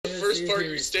worst part, he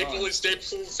he responds.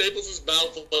 staples his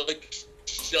mouth like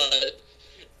shut,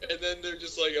 and then they're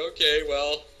just like, okay,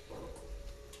 well.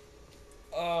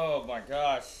 Oh my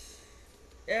gosh.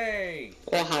 Yay!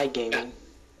 Well, hi, gaming.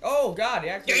 Oh god, he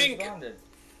actually Yank! responded.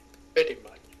 Pretty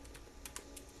much.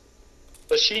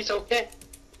 But she's okay.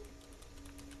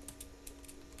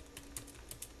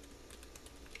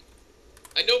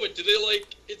 I know, but do they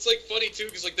like? It's like funny too,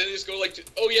 because like then they just go like,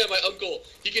 oh yeah, my uncle,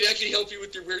 he can actually help you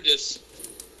with your weirdness.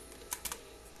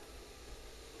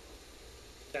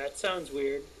 That sounds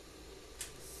weird.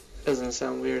 Doesn't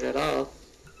sound weird at all.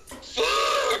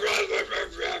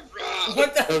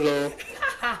 What the? Hello.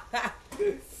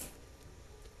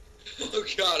 Oh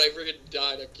god, I freaking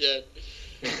died again.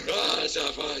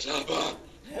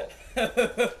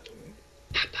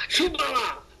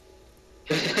 Chubaba!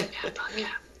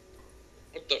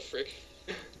 What the frick?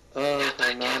 Oh,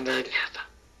 I'm honored. I'm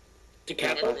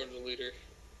Decappa. going to the leader.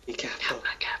 Decappo.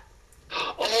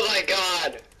 Oh my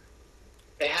god!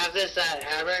 They have this at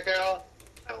Hammer Girl?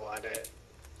 I want it.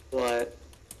 What?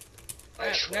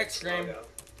 Next stream.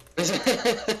 There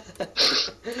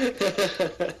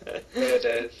it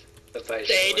is. The Vice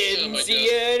They Lord. didn't Oh my see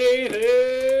God.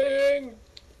 anything!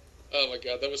 Oh my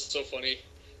god, that was so funny.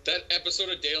 That episode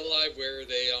of Day Alive where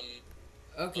they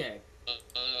Okay.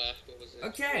 what was it?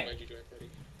 Okay. Remind you, Jack, buddy.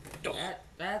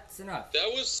 That's enough.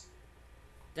 That was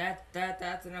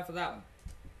That's enough of that one.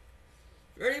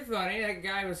 Pretty funny. That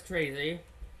guy was crazy.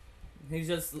 He's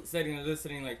just sitting and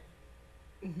listening like,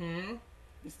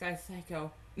 this guy's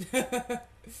psycho.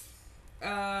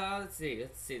 Let's see.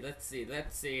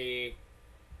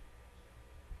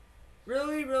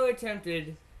 Really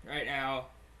tempted right now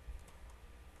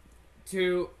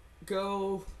to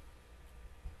go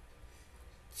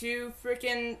to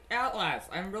freaking Outlast.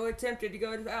 I'm really tempted to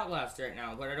go to Outlast right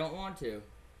now, but I don't want to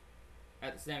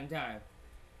at the same time.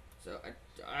 So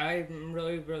I'm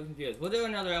really confused. We'll do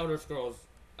another Elder Scrolls.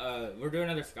 We're doing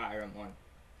another Skyrim one.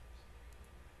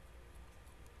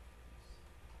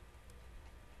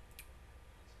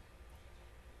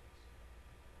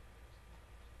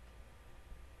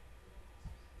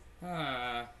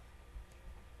 Huh.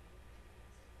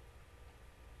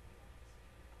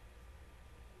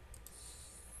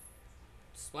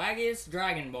 Swaggiest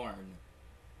Dragonborn.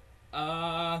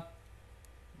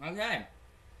 Okay.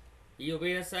 You'll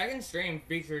be a second stream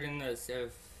featured in this,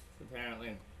 if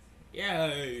apparently.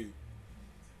 Yay!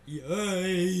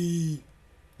 Yay!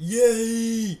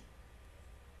 Yay!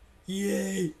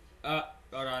 Yay! Hold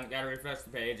on, gotta refresh the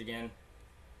page again.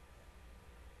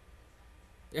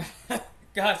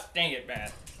 Gosh dang it, man.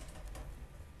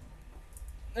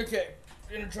 Okay,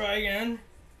 we're gonna try again.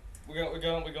 We're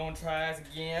going to try this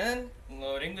again.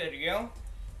 Loading video.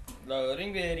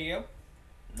 Loading video.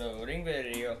 Loading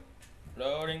video.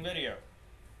 Loading video.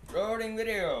 Loading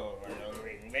video.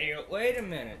 Loading video. Wait a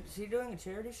minute. Is he doing a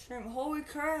charity stream? Holy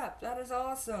crap, that is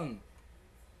awesome.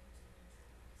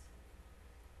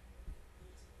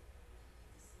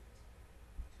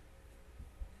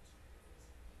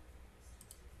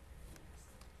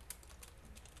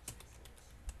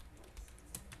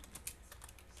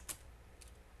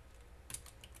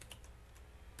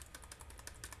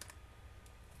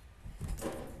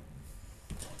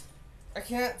 I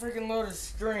can't freaking load a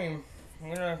stream. I'm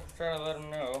gonna try to let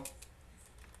him know.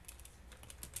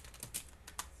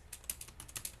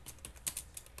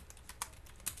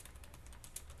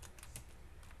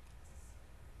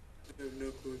 I have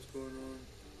no clue what's going on.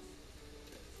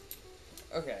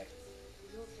 Okay.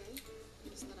 You okay?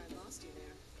 Just thought I lost you there.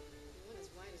 You went as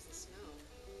white as the snow.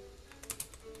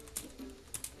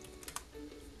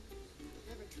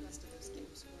 Never trusted those game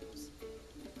squirrels.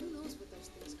 Who knows what those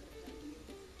things could have done to you?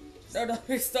 No, don't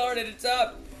restart it. It's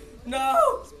up.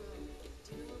 No!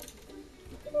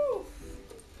 Woo.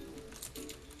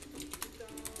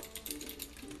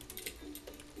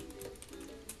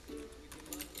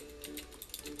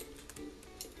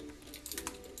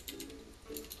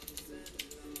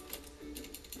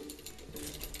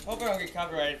 Hope I don't get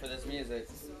copyrighted for this music.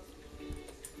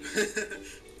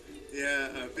 Yeah,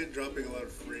 I've been dropping a lot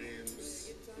of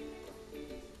frames.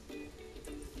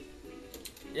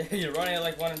 Yeah, you're running at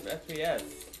like 1 FPS.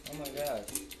 Oh my god.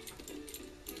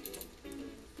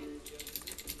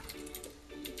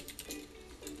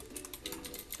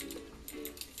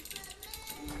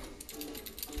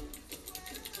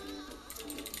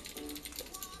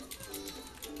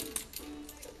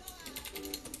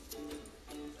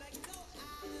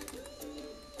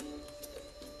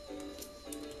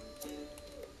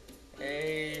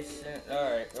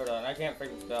 Alright, hold on. I can't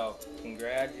freaking spell.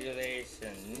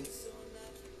 Congratulations.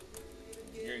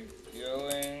 You're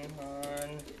going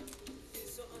on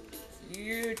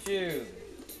YouTube.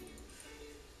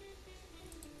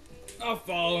 I'll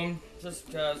follow him, just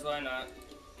because, why not?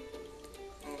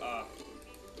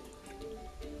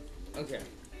 Okay.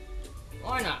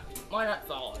 Why not? Why not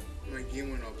follow him? My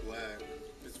game went all black.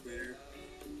 It's weird.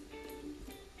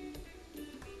 Here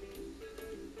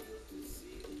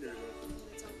we go.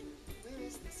 It's up. Where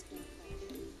is this stuff?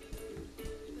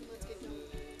 Then let's get going.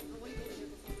 I want to get there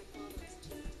before my father has a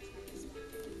chance to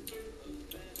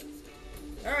track us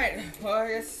down. Alright, well, I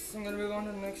guess I'm gonna move on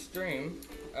to the next stream.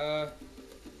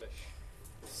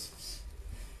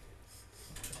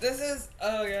 This is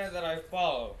a guy that I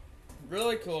follow.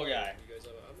 Really cool guy. You guys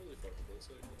have it. I'm really fucking close.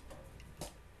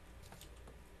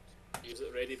 Use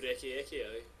it ready, breaky, ecky,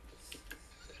 aye.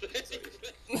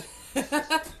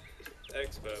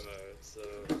 Expert mode, so.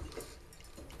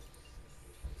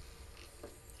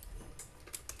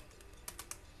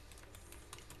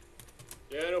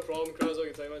 Yeah, no problem, Kraz. I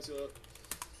can time on, see you later.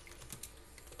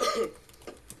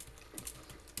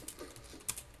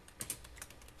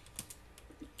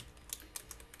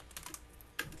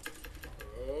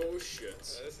 Oh shit.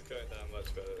 This is going down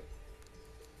much better.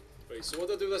 Right, so what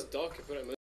do I do with this duck? I put it in